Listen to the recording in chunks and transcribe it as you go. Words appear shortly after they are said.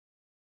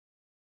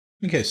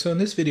Okay, so in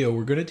this video,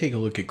 we're going to take a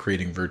look at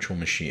creating virtual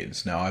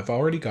machines. Now, I've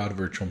already got a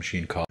virtual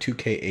machine called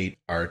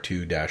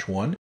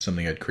 2K8R2-1,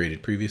 something I'd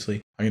created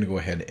previously. I'm going to go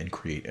ahead and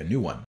create a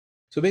new one.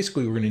 So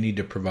basically, we're going to need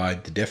to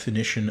provide the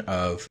definition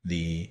of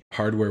the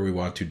hardware we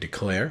want to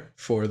declare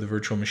for the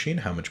virtual machine,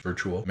 how much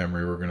virtual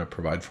memory we're going to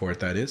provide for it,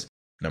 that is,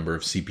 number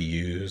of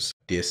CPUs,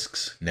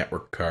 disks,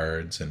 network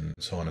cards, and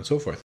so on and so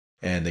forth.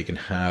 And they can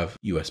have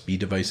USB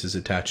devices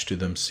attached to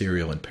them,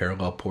 serial and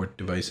parallel port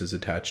devices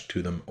attached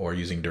to them, or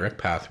using direct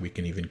path, we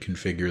can even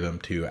configure them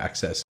to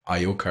access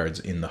I/O cards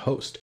in the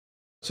host.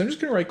 So I'm just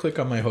going to right click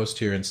on my host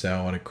here and say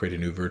I want to create a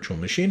new virtual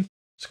machine.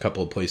 There's a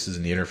couple of places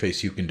in the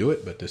interface you can do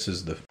it, but this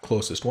is the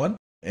closest one.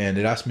 And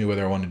it asks me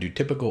whether I want to do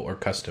typical or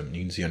custom.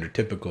 You can see under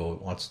typical,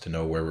 it wants to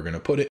know where we're going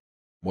to put it,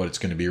 what it's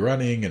going to be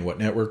running, and what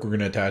network we're going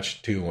to attach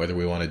it to, and whether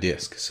we want a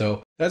disk.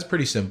 So that's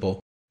pretty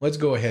simple. Let's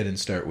go ahead and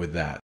start with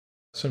that.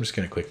 So I'm just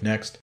going to click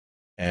next,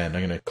 and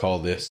I'm going to call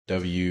this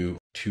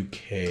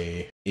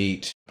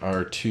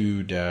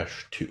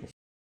W2K8R2-2.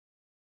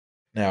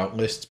 Now it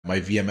lists my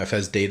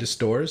VMFS data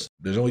stores.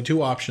 There's only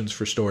two options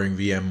for storing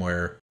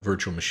VMware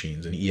virtual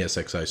machines in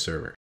ESXi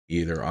server.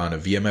 Either on a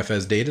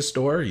VMFS data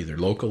store, either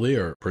locally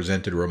or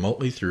presented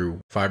remotely through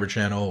Fiber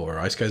Channel or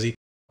iSCSI,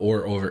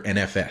 or over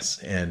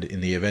NFS. And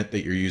in the event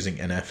that you're using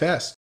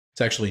NFS, it's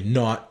actually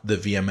not the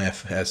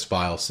VMFS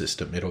file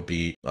system. It'll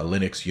be a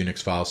Linux,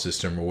 Unix file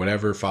system, or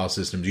whatever file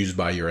system is used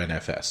by your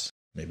NFS.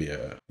 Maybe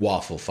a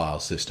waffle file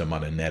system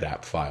on a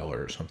NetApp file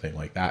or something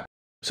like that.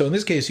 So in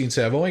this case, you can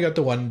say, I've only got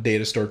the one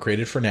data store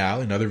created for now.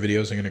 In other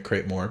videos, I'm going to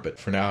create more, but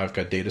for now, I've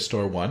got data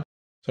store 1.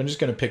 So I'm just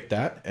going to pick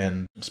that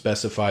and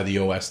specify the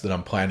OS that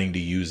I'm planning to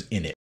use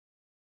in it.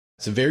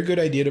 It's a very good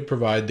idea to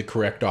provide the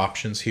correct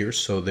options here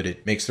so that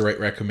it makes the right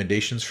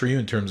recommendations for you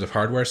in terms of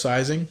hardware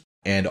sizing.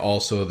 And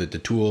also that the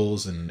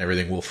tools and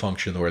everything will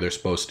function the way they're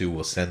supposed to,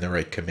 will send the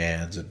right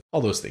commands and all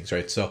those things,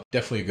 right? So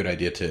definitely a good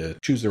idea to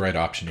choose the right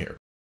option here.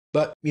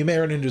 But you may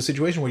run into a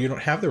situation where you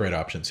don't have the right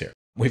options here.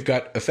 We've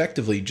got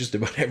effectively just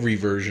about every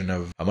version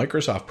of a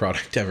Microsoft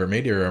product ever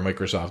made here, or a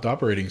Microsoft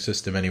operating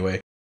system anyway.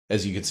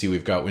 As you can see,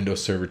 we've got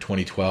Windows Server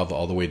 2012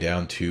 all the way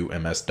down to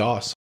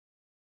MS-DOS.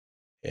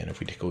 And if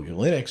we take a look at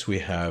Linux, we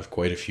have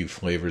quite a few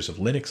flavors of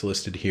Linux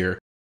listed here.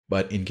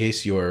 But in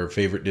case your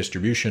favorite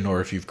distribution, or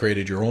if you've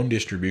created your own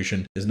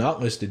distribution, is not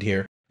listed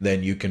here,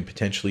 then you can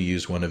potentially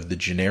use one of the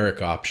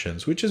generic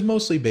options, which is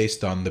mostly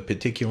based on the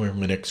particular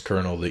Linux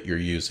kernel that you're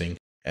using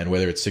and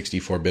whether it's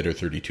 64-bit or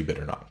 32-bit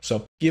or not.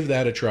 So give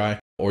that a try,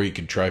 or you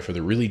can try for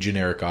the really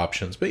generic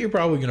options, but you're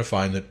probably going to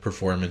find that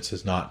performance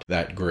is not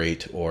that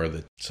great, or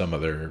that some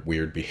other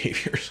weird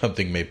behavior or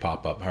something may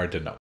pop up. Hard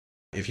to know.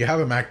 If you have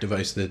a Mac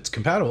device that's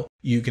compatible,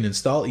 you can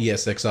install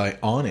ESXi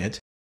on it,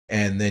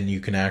 and then you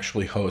can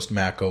actually host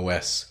Mac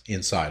OS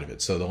inside of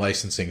it. So the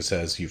licensing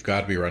says you've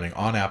got to be running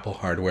on Apple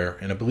hardware,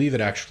 and I believe it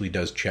actually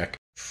does check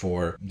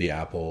for the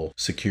Apple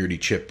security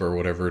chip or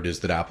whatever it is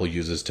that Apple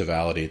uses to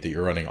validate that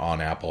you're running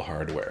on Apple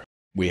hardware.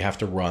 We have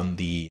to run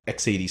the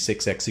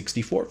x86,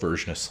 x64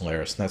 version of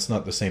Solaris, and that's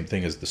not the same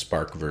thing as the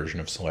Spark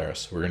version of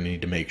Solaris. We're going to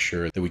need to make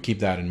sure that we keep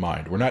that in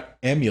mind. We're not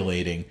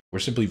emulating, we're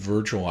simply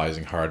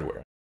virtualizing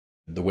hardware.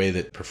 The way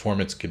that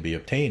performance can be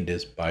obtained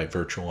is by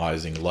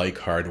virtualizing like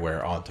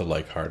hardware onto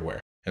like hardware.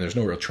 And there's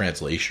no real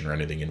translation or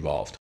anything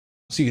involved.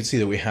 So you can see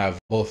that we have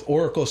both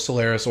Oracle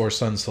Solaris or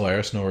Sun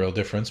Solaris, no real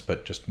difference,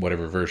 but just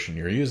whatever version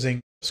you're using.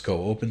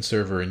 SCO Open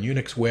Server and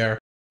UnixWare.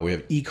 We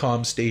have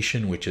Ecom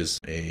Station, which is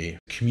a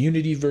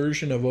community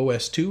version of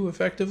OS2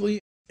 effectively,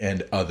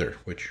 and Other,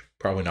 which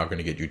probably not going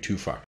to get you too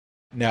far.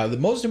 Now, the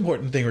most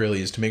important thing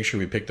really is to make sure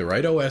we pick the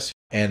right OS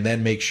and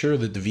then make sure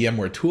that the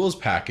VMware Tools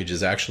package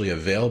is actually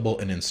available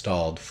and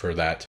installed for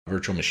that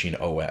virtual machine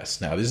OS.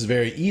 Now, this is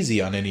very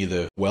easy on any of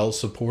the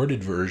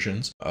well-supported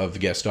versions of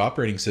guest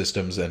operating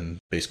systems and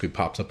basically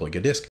pops up like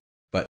a disk,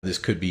 but this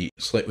could be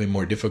slightly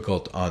more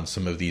difficult on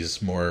some of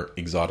these more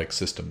exotic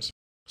systems.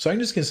 So I'm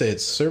just going to say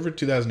it's Server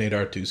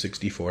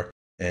 2008R264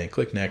 and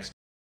click Next.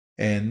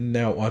 And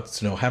now it wants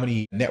to know how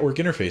many network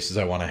interfaces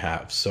I want to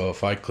have. So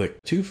if I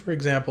click 2, for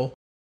example,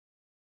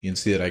 you can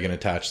see that I can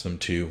attach them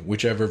to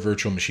whichever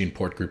virtual machine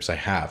port groups I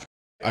have.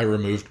 I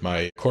removed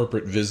my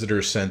corporate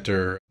visitor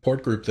center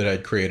port group that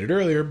I'd created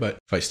earlier, but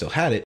if I still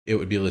had it, it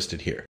would be listed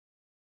here.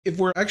 If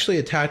we're actually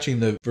attaching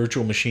the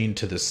virtual machine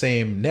to the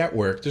same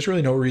network, there's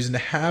really no reason to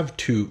have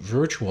 2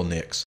 virtual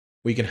NICs.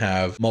 We can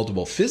have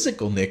multiple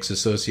physical NICs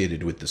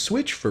associated with the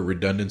switch for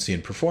redundancy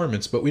and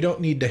performance, but we don't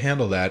need to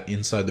handle that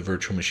inside the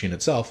virtual machine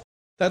itself.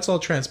 That's all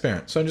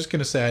transparent. So I'm just going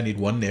to say I need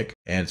 1 NIC,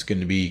 and it's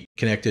going to be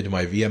connected to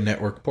my VM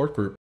network port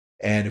group.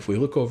 And if we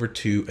look over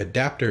to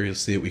adapter, you'll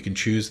see that we can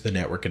choose the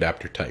network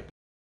adapter type.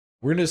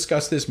 We're going to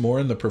discuss this more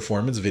in the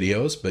performance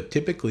videos, but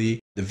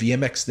typically the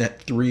VMXNet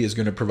 3 is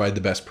going to provide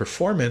the best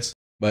performance.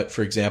 But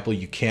for example,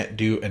 you can't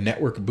do a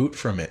network boot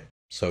from it.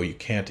 So you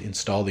can't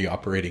install the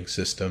operating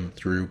system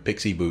through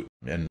Pixie Boot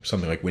and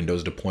something like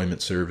Windows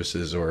Deployment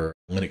Services or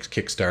Linux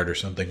Kickstart or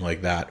something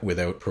like that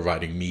without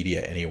providing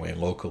media anyway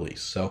locally.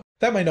 So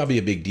that might not be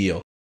a big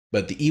deal.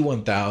 But the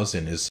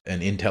E1000 is an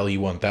Intel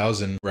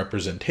E1000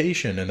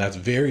 representation, and that's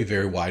very,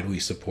 very widely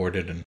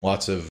supported, and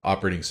lots of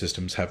operating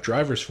systems have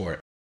drivers for it.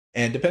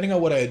 And depending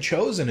on what I had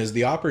chosen as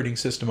the operating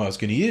system I was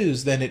going to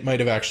use, then it might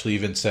have actually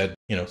even said,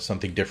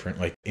 something different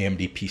like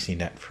AMD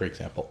PCNet, for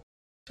example.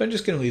 So I'm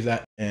just going to leave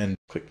that and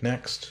click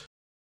Next.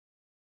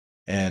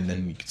 And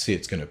then you can see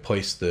it's going to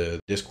place the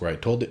disk where I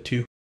told it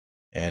to.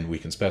 And we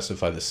can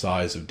specify the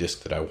size of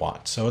disk that I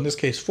want. So in this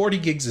case, 40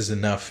 gigs is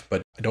enough,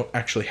 but I don't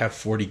actually have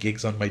 40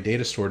 gigs on my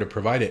data store to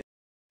provide it.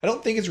 I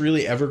don't think it's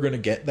really ever going to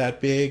get that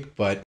big,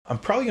 but I'm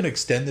probably going to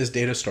extend this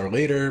data store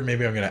later.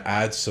 Maybe I'm going to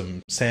add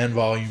some SAN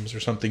volumes or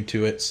something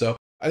to it. So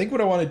I think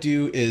what I want to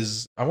do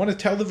is I want to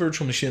tell the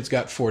virtual machine it's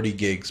got 40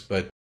 gigs,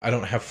 but I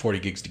don't have 40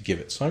 gigs to give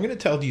it. So I'm going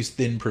to tell it to use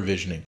thin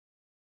provisioning, in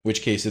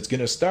which case it's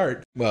going to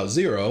start,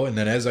 0. And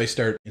then as I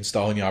start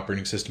installing the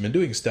operating system and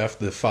doing stuff,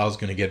 the file's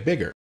going to get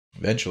bigger.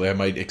 Eventually, I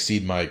might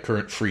exceed my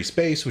current free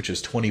space, which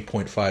is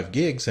 20.5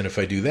 gigs. And if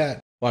I do that,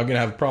 well, I'm going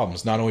to have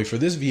problems, not only for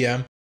this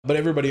VM, but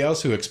everybody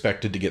else who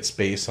expected to get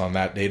space on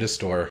that data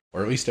store,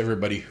 or at least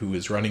everybody who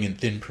is running in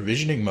thin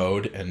provisioning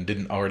mode and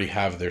didn't already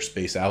have their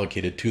space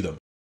allocated to them.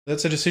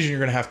 That's a decision you're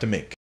going to have to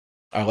make.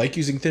 I like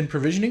using thin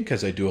provisioning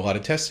because I do a lot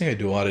of testing, I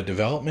do a lot of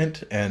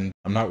development, and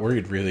I'm not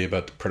worried really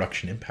about the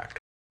production impact.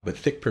 But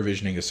thick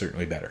provisioning is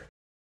certainly better.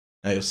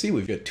 Now you'll see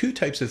we've got two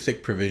types of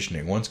thick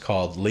provisioning. One's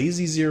called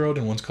lazy zeroed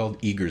and one's called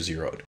eager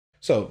zeroed.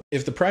 So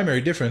if the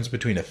primary difference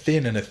between a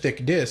thin and a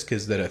thick disk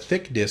is that a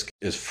thick disk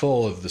is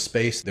full of the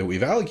space that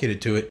we've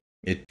allocated to it,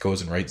 it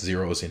goes and writes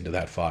zeros into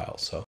that file.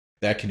 So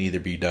that can either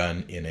be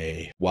done in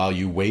a while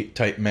you wait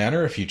type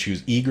manner. If you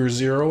choose eager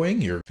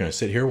zeroing, you're going to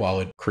sit here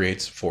while it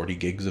creates 40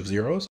 gigs of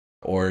zeros.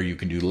 Or you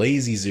can do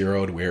lazy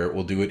zeroed where it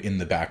will do it in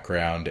the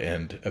background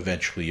and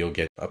eventually you'll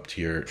get up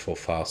to your full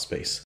file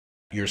space.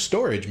 Your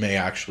storage may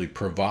actually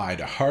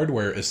provide a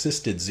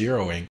hardware-assisted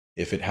zeroing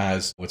if it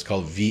has what's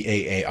called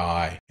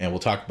VAAI, and we'll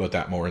talk about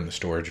that more in the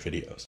storage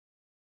videos.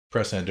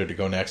 Press enter to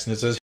go next, and it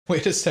says,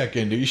 wait a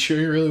second, are you sure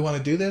you really want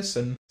to do this?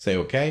 And say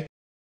OK.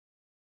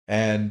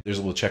 And there's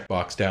a little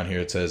checkbox down here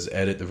that says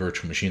edit the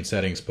virtual machine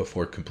settings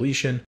before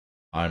completion.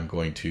 I'm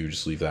going to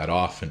just leave that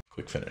off and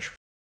click finish.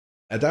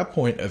 At that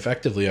point,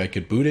 effectively, I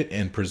could boot it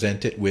and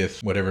present it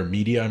with whatever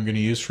media I'm going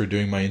to use for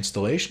doing my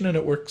installation, and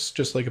it works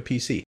just like a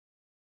PC.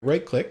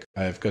 Right click,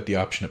 I've got the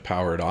option to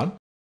power it on.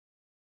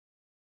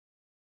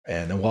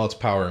 And then while it's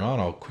powering on,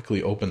 I'll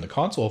quickly open the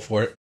console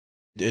for it.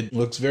 It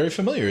looks very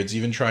familiar. It's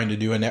even trying to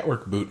do a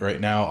network boot right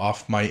now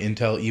off my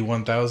Intel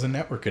E1000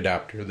 network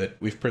adapter that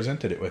we've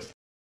presented it with.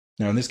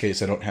 Now in this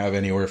case, I don't have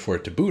anywhere for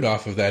it to boot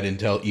off of that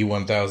Intel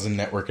E1000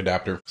 network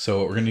adapter. So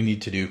what we're going to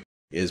need to do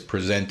is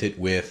present it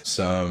with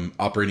some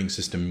operating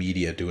system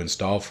media to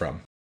install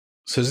from.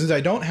 So since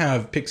I don't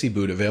have Pixie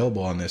Boot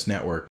available on this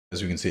network,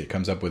 as we can see, it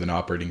comes up with an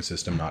operating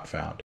system not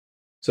found.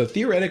 So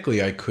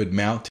theoretically, I could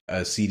mount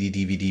a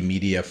CD/DVD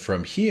media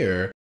from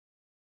here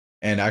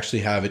and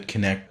actually have it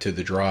connect to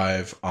the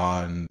drive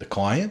on the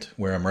client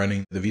where I'm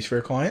running the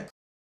vSphere client,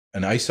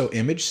 an ISO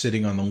image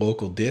sitting on the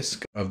local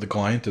disk of the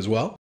client as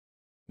well.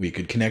 We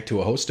could connect to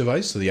a host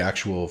device, so the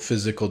actual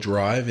physical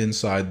drive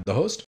inside the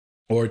host,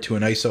 or to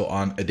an ISO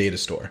on a data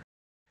store.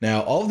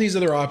 Now, all of these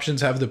other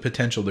options have the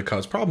potential to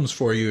cause problems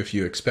for you if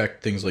you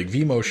expect things like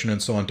vMotion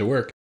and so on to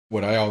work.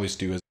 What I always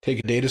do is take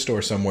a data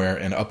store somewhere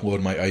and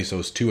upload my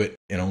ISOs to it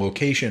in a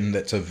location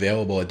that's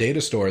available, a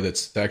data store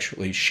that's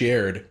actually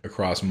shared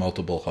across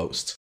multiple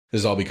hosts.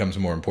 This all becomes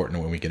more important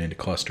when we get into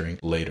clustering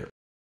later.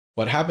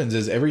 What happens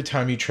is every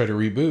time you try to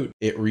reboot,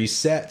 it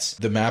resets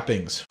the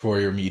mappings for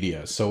your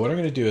media. So what I'm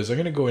going to do is I'm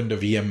going to go into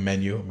VM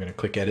menu. I'm going to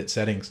click Edit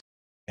Settings.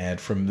 And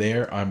from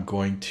there, I'm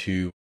going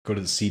to go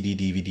to the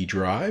CD/DVD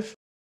drive.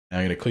 I'm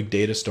going to click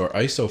Data Store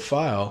ISO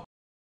File.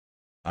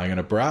 I'm going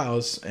to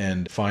browse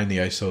and find the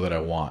ISO that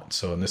I want.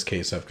 So in this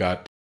case, I've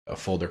got a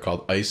folder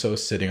called ISO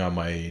sitting on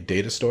my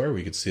data store.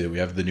 We can see that we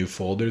have the new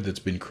folder that's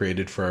been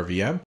created for our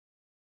VM.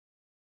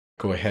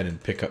 Go ahead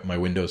and pick up my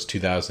Windows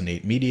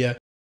 2008 media.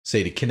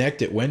 Say to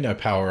connect it when I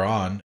power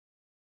on.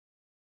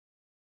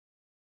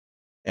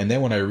 And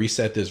then when I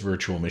reset this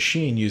virtual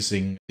machine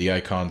using the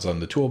icons on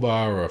the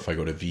toolbar, or if I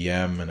go to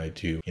VM and I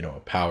do, a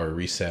power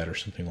reset or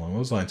something along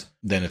those lines,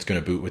 then it's going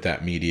to boot with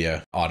that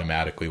media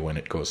automatically when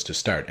it goes to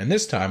start. And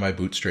this time I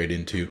boot straight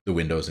into the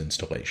Windows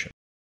installation.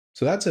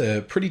 So that's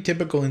a pretty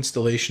typical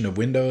installation of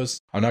Windows.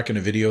 I'm not going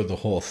to video the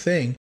whole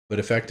thing, but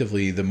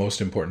effectively the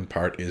most important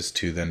part is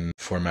to then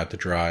format the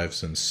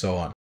drives and so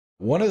on.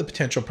 One of the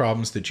potential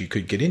problems that you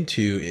could get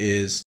into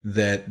is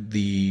that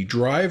the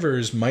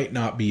drivers might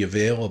not be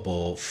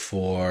available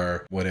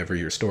for whatever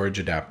your storage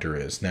adapter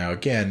is. Now,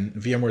 again,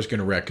 VMware is going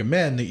to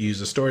recommend that you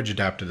use a storage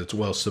adapter that's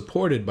well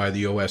supported by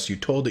the OS you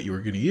told that you were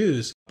going to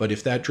use. But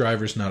if that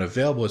driver is not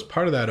available as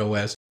part of that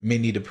OS, you may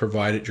need to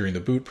provide it during the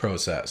boot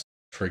process.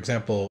 For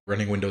example,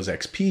 running Windows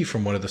XP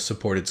from one of the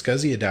supported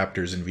SCSI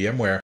adapters in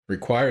VMware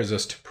requires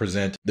us to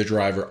present the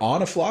driver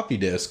on a floppy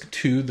disk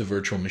to the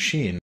virtual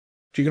machine.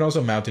 You can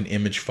also mount an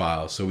image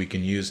file, so we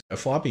can use a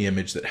floppy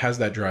image that has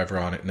that driver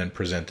on it and then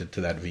present it to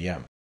that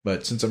VM.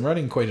 But since I'm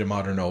running quite a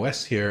modern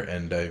OS here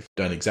and I've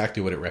done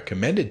exactly what it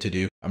recommended to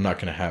do, I'm not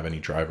going to have any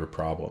driver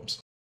problems.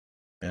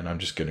 And I'm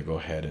just going to go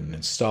ahead and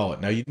install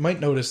it. Now you might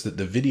notice that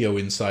the video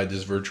inside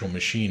this virtual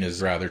machine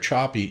is rather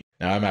choppy.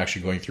 Now I'm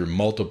actually going through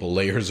multiple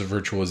layers of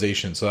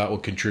virtualization, so that will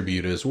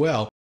contribute as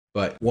well.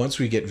 But once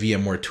we get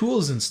VMware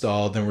tools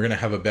installed, then we're going to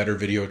have a better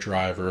video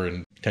driver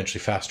and potentially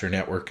faster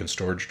network and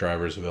storage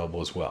drivers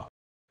available as well.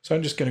 So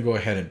I'm just going to go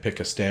ahead and pick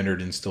a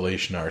standard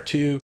installation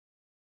R2.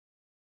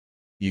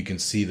 You can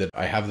see that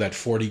I have that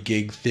 40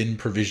 gig thin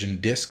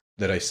provisioned disk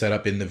that I set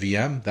up in the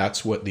VM.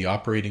 That's what the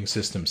operating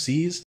system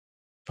sees.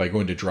 If I go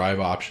into drive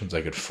options,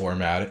 I could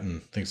format it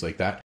and things like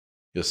that.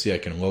 You'll see I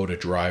can load a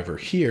driver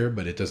here,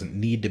 but it doesn't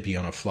need to be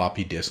on a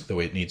floppy disk the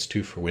way it needs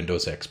to for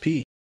Windows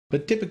XP.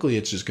 But typically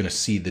it's just going to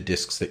see the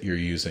disks that you're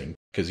using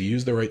because you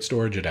use the right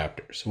storage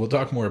adapter. So we'll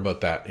talk more about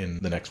that in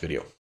the next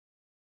video.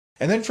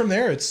 And then from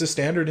there, it's the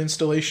standard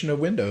installation of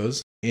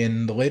Windows.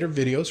 In the later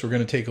videos, we're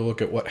going to take a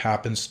look at what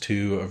happens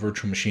to a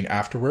virtual machine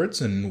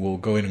afterwards, and we'll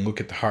go in and look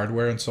at the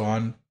hardware and so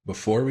on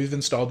before we've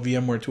installed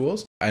VMware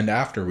tools and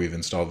after we've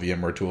installed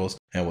VMware tools.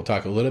 And we'll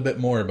talk a little bit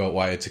more about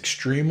why it's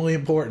extremely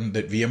important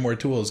that VMware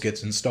tools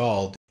gets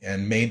installed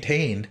and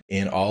maintained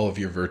in all of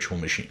your virtual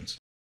machines.